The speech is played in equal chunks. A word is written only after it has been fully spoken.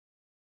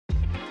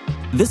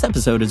This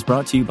episode is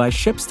brought to you by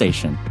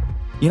ShipStation.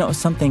 You know,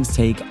 some things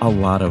take a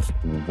lot of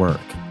work,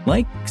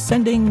 like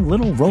sending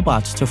little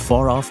robots to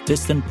far-off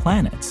distant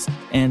planets.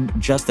 And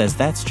just as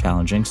that's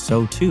challenging,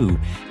 so too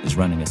is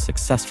running a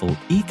successful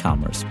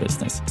e-commerce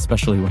business,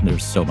 especially when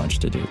there's so much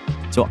to do.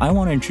 So I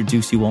want to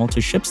introduce you all to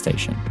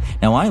ShipStation.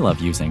 Now, I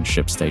love using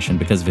ShipStation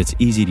because of its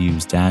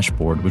easy-to-use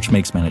dashboard, which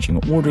makes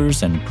managing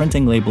orders and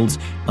printing labels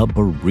a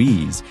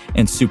breeze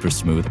and super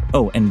smooth.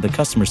 Oh, and the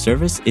customer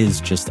service is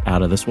just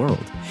out of this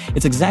world.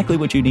 It's exactly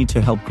what you need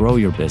to help grow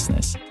your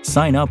business.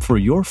 Sign up for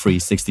your free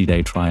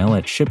 60-day trial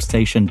at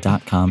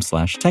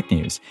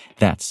shipstation.com/technews.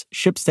 That's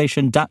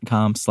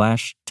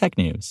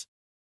shipstation.com/technews.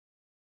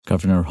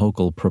 Governor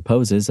Hochul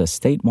proposes a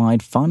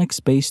statewide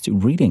phonics-based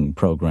reading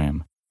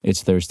program.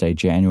 It's Thursday,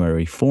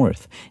 January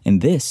 4th,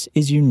 and this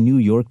is your New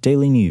York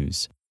Daily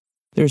News.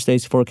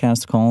 Thursday's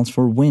forecast calls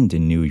for wind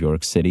in New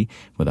York City,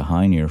 with a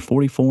high near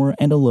 44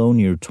 and a low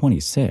near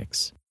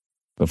 26.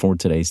 Before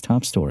today's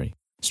top story,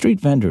 street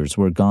vendors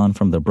were gone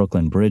from the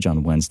Brooklyn Bridge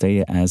on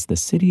Wednesday as the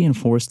city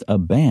enforced a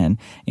ban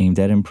aimed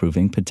at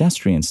improving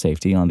pedestrian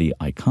safety on the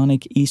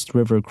iconic East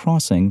River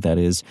crossing that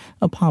is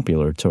a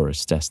popular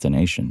tourist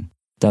destination.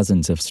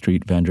 Dozens of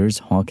street vendors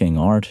hawking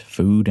art,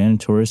 food, and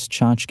tourist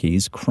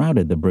tchotchkes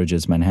crowded the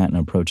bridge's Manhattan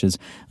approaches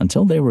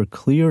until they were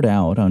cleared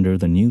out under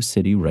the new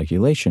city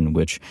regulation,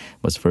 which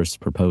was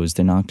first proposed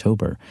in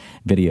October.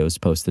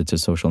 Videos posted to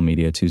social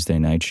media Tuesday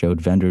night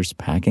showed vendors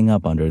packing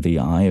up under the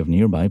eye of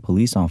nearby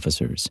police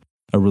officers.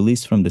 A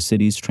release from the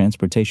city's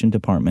transportation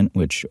department,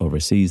 which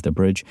oversees the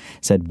bridge,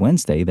 said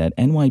Wednesday that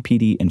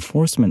NYPD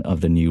enforcement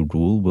of the new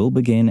rule will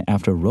begin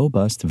after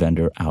robust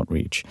vendor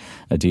outreach.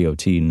 A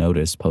DOT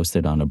notice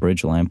posted on a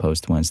bridge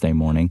lamppost Wednesday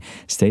morning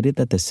stated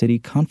that the city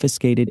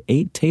confiscated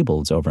 8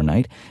 tables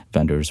overnight.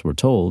 Vendors were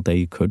told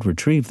they could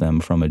retrieve them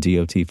from a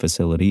DOT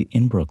facility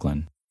in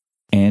Brooklyn.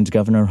 And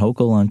Governor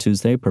Hochul on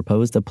Tuesday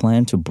proposed a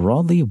plan to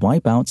broadly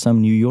wipe out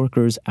some New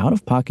Yorkers'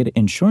 out-of-pocket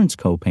insurance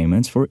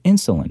co-payments for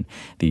insulin,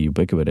 the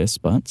ubiquitous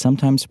but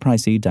sometimes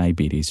pricey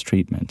diabetes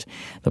treatment.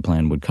 The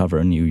plan would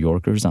cover New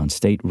Yorkers on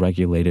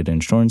state-regulated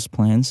insurance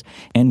plans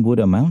and would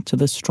amount to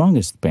the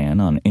strongest ban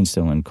on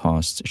insulin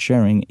cost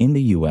sharing in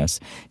the U.S.,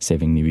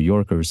 saving New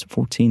Yorkers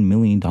 $14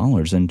 million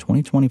in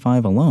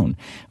 2025 alone,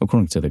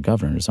 according to the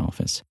governor's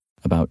office.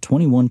 About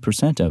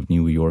 21% of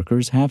New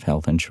Yorkers have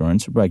health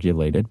insurance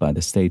regulated by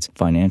the state's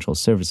Financial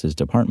Services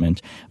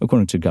Department,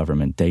 according to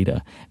government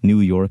data. New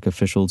York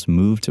officials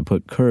moved to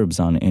put curbs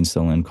on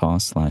insulin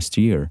costs last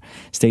year.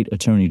 State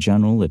Attorney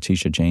General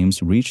Letitia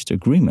James reached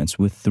agreements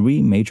with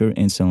 3 major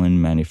insulin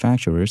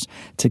manufacturers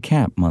to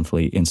cap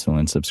monthly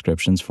insulin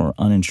subscriptions for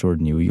uninsured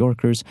New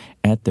Yorkers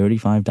at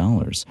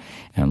 $35,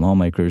 and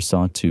lawmakers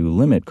sought to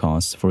limit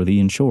costs for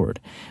the insured.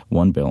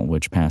 One bill,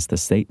 which passed the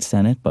state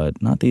Senate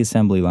but not the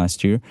Assembly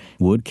last year,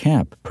 would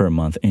cap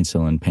per-month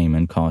insulin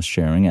payment cost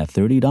sharing at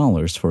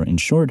 $30 for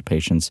insured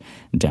patients,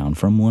 down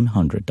from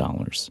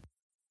 $100.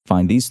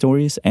 Find these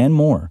stories and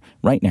more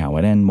right now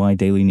at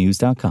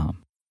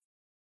nydailynews.com.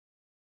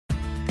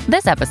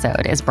 This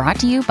episode is brought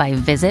to you by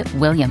Visit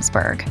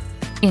Williamsburg.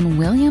 In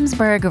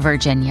Williamsburg,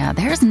 Virginia,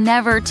 there's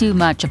never too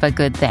much of a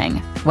good thing.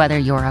 Whether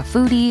you're a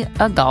foodie,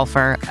 a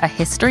golfer, a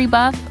history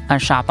buff, a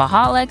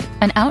shopaholic,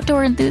 an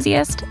outdoor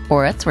enthusiast,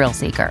 or a thrill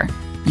seeker,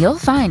 you'll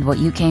find what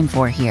you came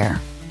for here.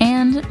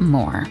 And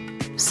more.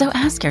 So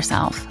ask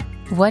yourself,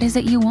 what is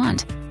it you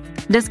want?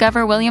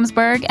 Discover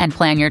Williamsburg and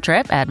plan your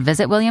trip at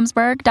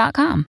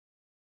visitwilliamsburg.com.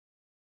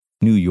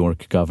 New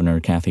York Governor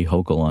Kathy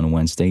Hochul on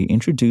Wednesday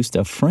introduced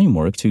a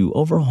framework to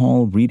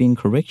overhaul reading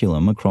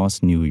curriculum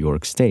across New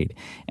York State,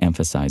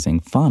 emphasizing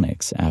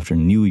phonics after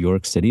New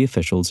York City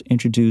officials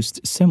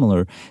introduced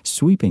similar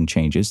sweeping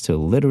changes to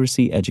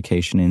literacy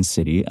education in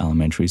city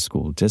elementary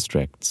school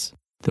districts.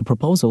 The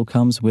proposal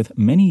comes with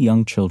many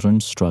young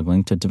children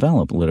struggling to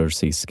develop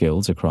literacy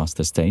skills across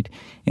the state.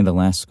 In the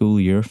last school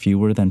year,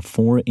 fewer than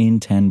 4 in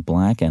 10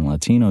 Black and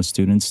Latino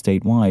students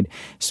statewide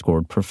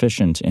scored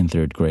proficient in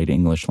third-grade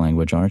English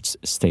language arts,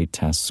 state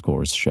test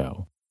scores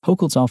show.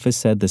 Hochul's office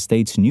said the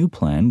state's new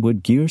plan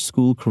would gear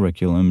school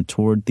curriculum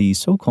toward the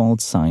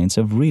so-called science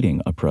of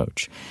reading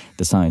approach.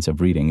 The science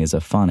of reading is a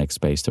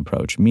phonics-based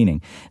approach,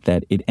 meaning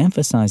that it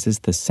emphasizes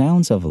the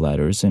sounds of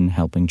letters in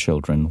helping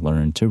children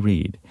learn to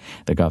read.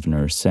 The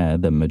governor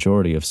said the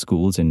majority of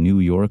schools in New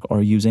York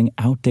are using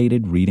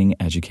outdated reading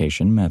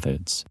education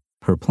methods.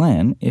 Her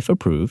plan, if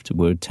approved,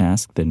 would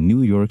task the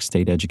New York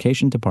State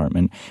Education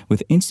Department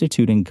with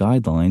instituting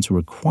guidelines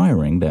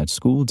requiring that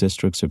school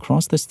districts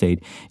across the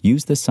state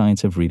use the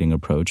science of reading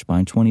approach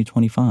by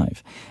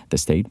 2025. The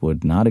state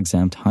would not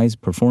exempt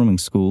high-performing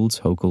schools,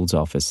 Hochul's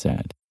office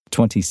said.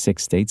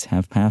 26 states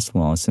have passed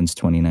laws since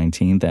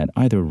 2019 that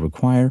either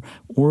require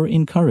or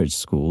encourage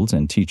schools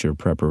and teacher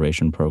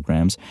preparation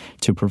programs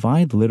to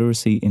provide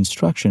literacy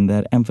instruction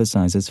that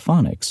emphasizes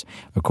phonics,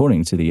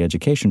 according to the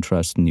Education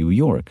Trust New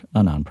York,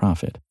 a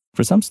nonprofit.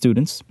 For some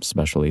students,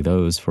 especially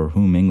those for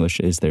whom English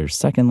is their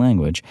second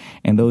language,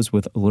 and those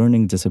with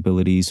learning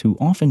disabilities who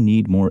often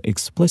need more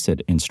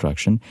explicit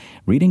instruction,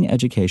 reading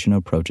education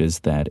approaches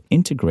that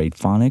integrate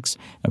phonics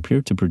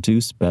appear to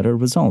produce better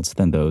results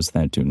than those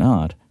that do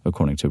not,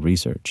 according to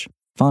research.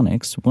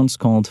 Phonics, once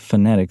called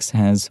phonetics,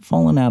 has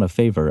fallen out of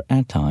favor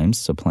at times,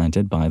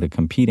 supplanted by the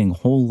competing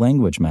whole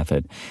language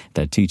method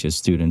that teaches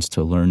students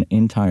to learn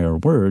entire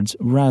words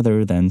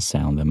rather than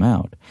sound them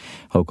out.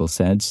 Hochul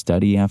said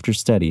study after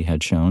study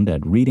had shown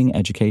that reading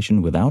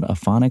education without a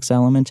phonics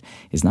element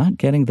is not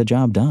getting the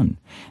job done.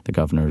 The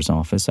governor's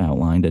office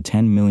outlined a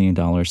 $10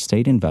 million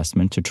state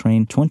investment to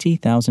train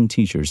 20,000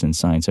 teachers in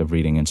science of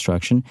reading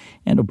instruction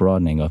and a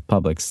broadening of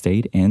public,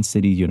 state, and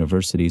city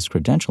universities'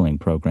 credentialing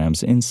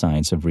programs in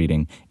science of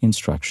reading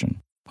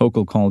instruction.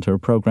 Hochul called her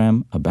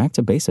program a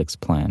back-to-basics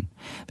plan.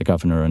 The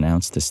governor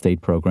announced the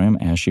state program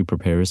as she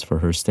prepares for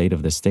her State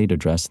of the State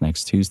address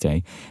next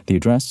Tuesday. The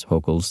address,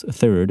 Hochul's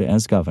third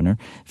as governor,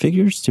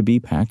 figures to be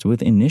packed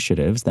with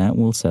initiatives that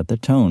will set the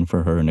tone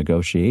for her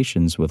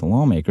negotiations with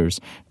lawmakers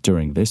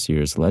during this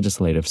year's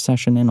legislative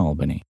session in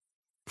Albany.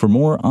 For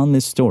more on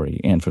this story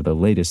and for the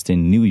latest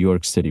in New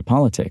York City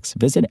politics,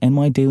 visit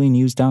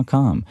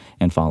nydailynews.com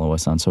and follow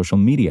us on social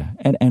media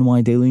at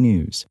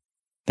nydailynews.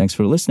 Thanks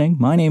for listening.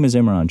 My name is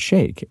Imran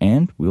Sheikh,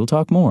 and we'll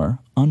talk more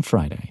on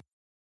Friday.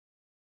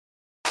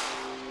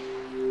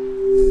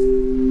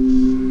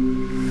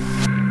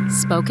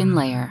 Spoken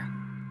Layer.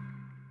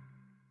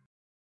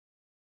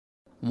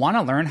 Want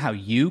to learn how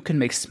you can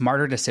make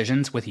smarter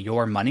decisions with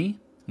your money?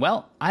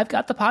 Well, I've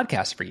got the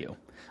podcast for you.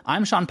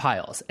 I'm Sean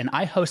Piles, and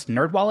I host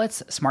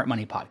NerdWallet's Smart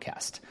Money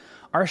Podcast.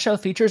 Our show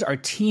features our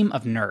team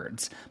of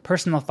nerds,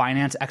 personal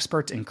finance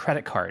experts in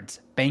credit cards,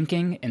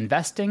 banking,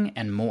 investing,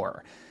 and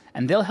more.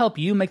 And they'll help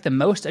you make the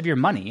most of your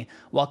money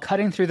while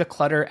cutting through the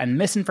clutter and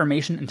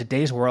misinformation in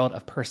today's world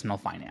of personal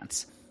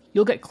finance.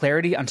 You'll get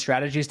clarity on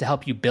strategies to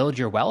help you build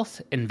your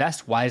wealth,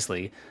 invest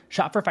wisely,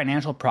 shop for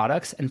financial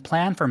products, and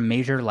plan for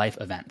major life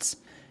events.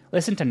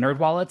 Listen to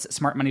NerdWallet's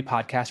Smart Money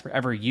Podcast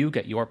wherever you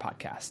get your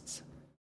podcasts.